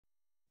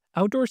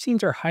Outdoor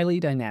scenes are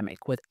highly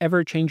dynamic, with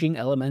ever-changing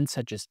elements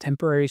such as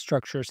temporary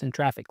structures and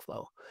traffic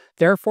flow.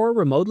 Therefore,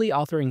 remotely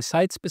authoring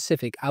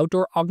site-specific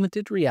outdoor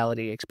augmented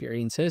reality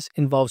experiences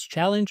involves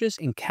challenges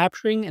in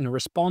capturing and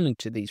responding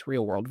to these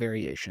real-world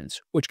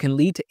variations, which can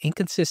lead to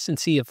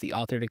inconsistency of the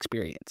authored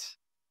experience.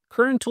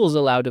 Current tools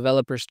allow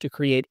developers to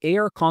create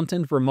AR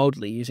content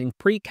remotely using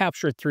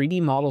pre-captured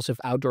 3D models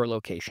of outdoor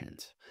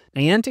locations.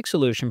 Niantic's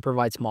solution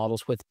provides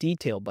models with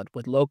detail but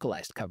with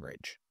localized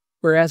coverage,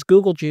 whereas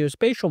Google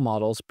Geospatial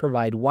models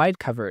provide wide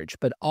coverage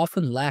but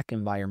often lack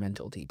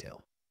environmental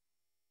detail.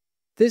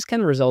 This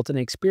can result in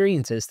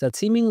experiences that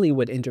seemingly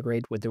would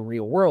integrate with the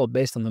real world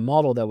based on the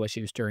model that was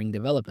used during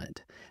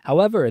development.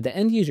 However, the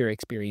end-user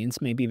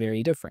experience may be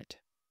very different.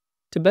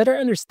 To better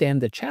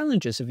understand the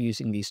challenges of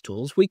using these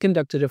tools, we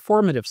conducted a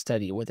formative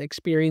study with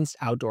experienced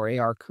outdoor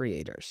AR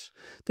creators.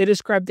 They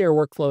described their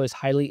workflow as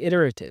highly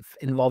iterative,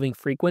 involving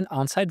frequent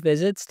on-site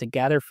visits to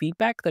gather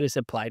feedback that is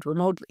applied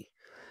remotely.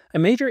 A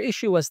major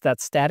issue was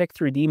that static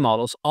 3D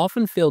models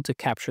often failed to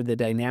capture the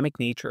dynamic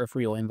nature of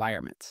real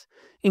environments.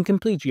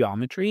 Incomplete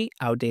geometry,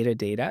 outdated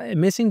data, and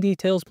missing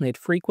details made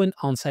frequent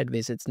on-site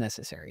visits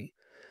necessary.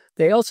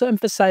 They also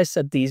emphasized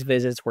that these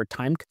visits were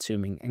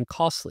time-consuming and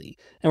costly,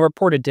 and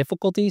reported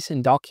difficulties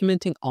in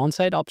documenting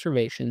on-site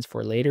observations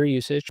for later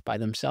usage by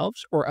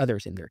themselves or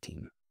others in their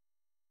team.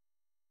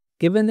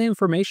 Given the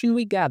information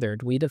we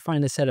gathered, we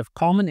defined a set of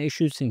common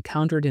issues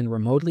encountered in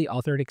remotely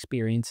authored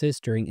experiences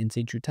during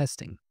in-situ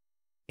testing.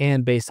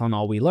 And based on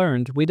all we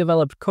learned, we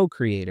developed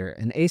CoCreatAR,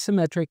 an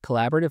asymmetric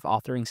collaborative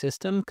authoring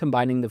system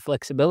combining the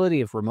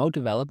flexibility of remote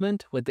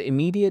development with the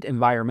immediate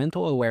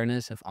environmental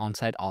awareness of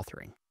on-site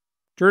authoring.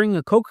 During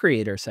a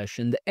CoCreatAR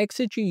session, the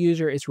ex-situ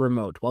user is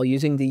remote while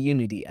using the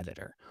Unity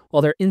editor,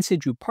 while their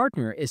in-situ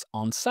partner is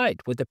on-site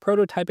with the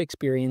prototype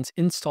experience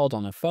installed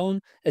on a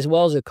phone, as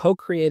well as a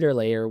CoCreatAR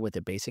layer with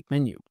a basic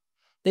menu.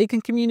 They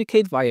can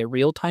communicate via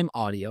real-time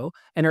audio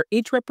and are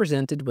each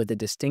represented with a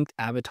distinct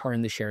avatar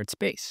in the shared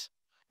space.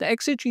 The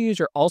ex-situ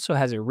user also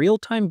has a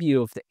real-time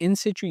view of the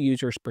in-situ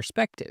user's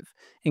perspective,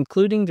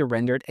 including the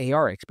rendered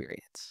AR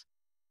experience.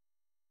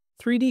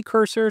 3D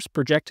cursors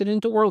projected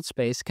into world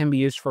space can be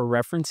used for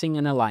referencing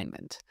and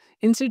alignment.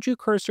 In-situ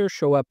cursors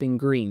show up in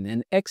green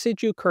and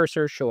ex-situ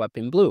cursors show up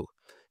in blue.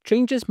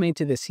 Changes made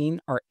to the scene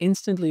are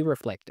instantly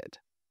reflected.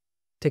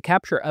 To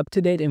capture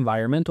up-to-date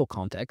environmental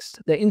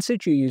context, the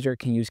in-situ user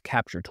can use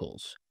capture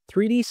tools.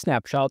 3D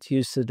snapshots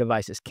use the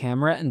device's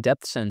camera and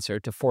depth sensor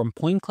to form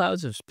point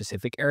clouds of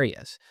specific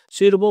areas,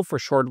 suitable for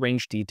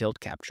short-range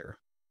detailed capture.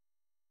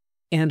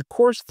 And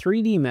coarse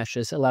 3D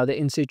meshes allow the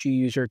in-situ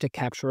user to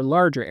capture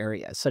larger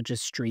areas, such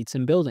as streets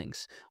and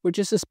buildings, which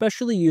is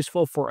especially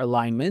useful for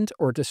alignment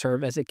or to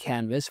serve as a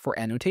canvas for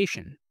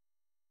annotation.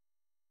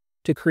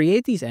 To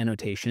create these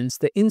annotations,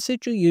 the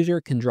in-situ user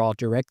can draw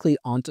directly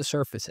onto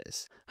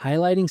surfaces,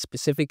 highlighting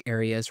specific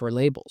areas or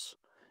labels.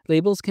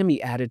 Labels can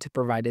be added to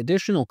provide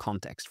additional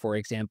context, for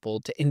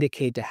example, to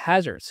indicate a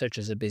hazard such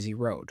as a busy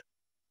road.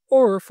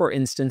 Or, for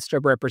instance, to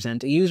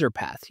represent a user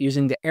path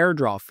using the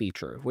AirDraw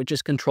feature, which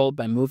is controlled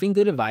by moving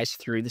the device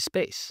through the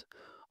space.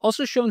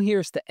 Also shown here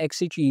is the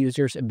ex-situ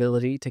user's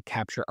ability to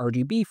capture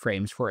RGB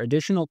frames for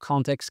additional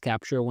context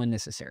capture when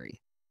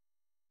necessary.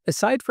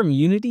 Aside from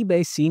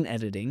Unity-based scene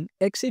editing,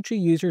 ex-situ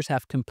users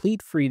have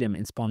complete freedom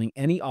in spawning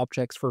any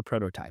objects for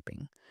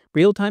prototyping.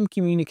 Real-time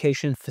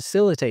communication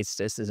facilitates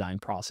this design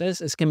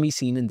process, as can be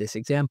seen in this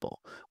example,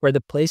 where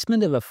the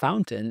placement of a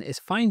fountain is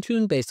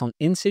fine-tuned based on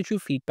in-situ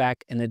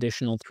feedback and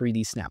additional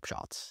 3D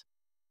snapshots.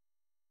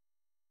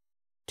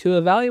 To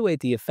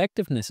evaluate the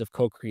effectiveness of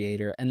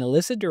CoCreatAR and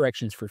elicit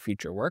directions for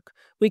future work,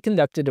 we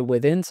conducted a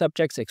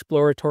within-subjects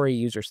exploratory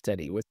user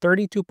study with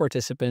 32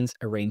 participants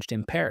arranged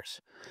in pairs.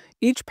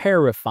 Each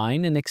pair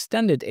refined and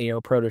extended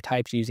AR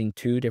prototypes using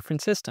two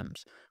different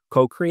systems,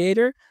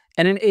 CoCreatAR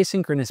and an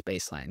asynchronous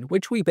baseline,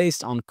 which we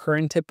based on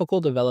current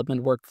typical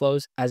development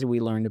workflows as we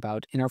learned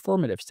about in our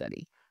formative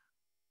study.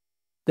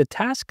 The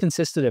task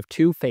consisted of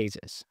two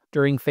phases.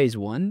 During phase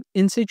 1,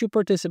 in-situ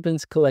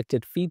participants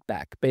collected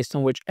feedback based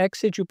on which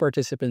ex-situ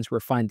participants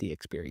refined the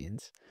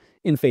experience.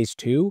 In phase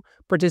 2,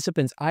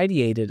 participants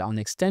ideated on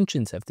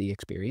extensions of the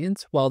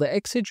experience, while the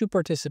ex-situ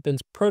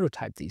participants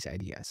prototyped these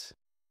ideas.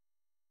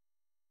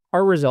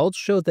 Our results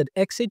showed that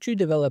ex-situ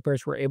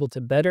developers were able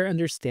to better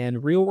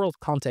understand real-world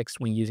context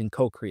when using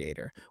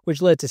CoCreatAR,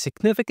 which led to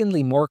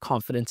significantly more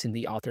confidence in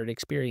the authored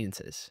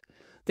experiences.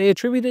 They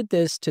attributed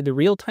this to the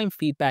real-time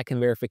feedback and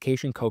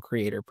verification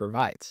CoCreatAR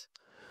provides.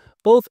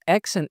 Both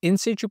ex and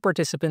in-situ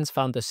participants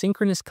found the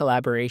synchronous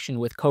collaboration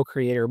with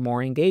CoCreatAR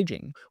more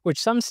engaging, which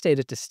some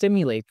stated to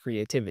stimulate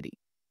creativity.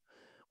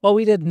 While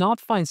we did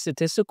not find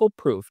statistical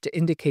proof to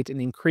indicate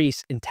an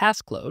increase in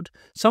task load,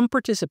 some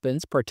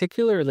participants,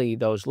 particularly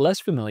those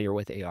less familiar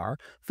with AR,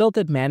 felt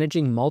that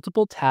managing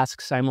multiple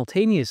tasks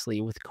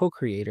simultaneously with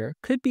CoCreatAR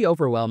could be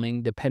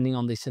overwhelming depending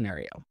on the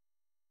scenario.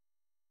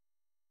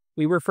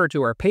 We refer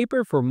to our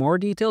paper for more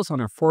details on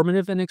our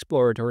formative and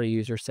exploratory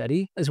user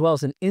study, as well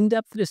as an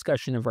in-depth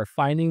discussion of our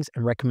findings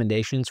and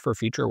recommendations for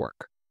future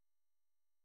work.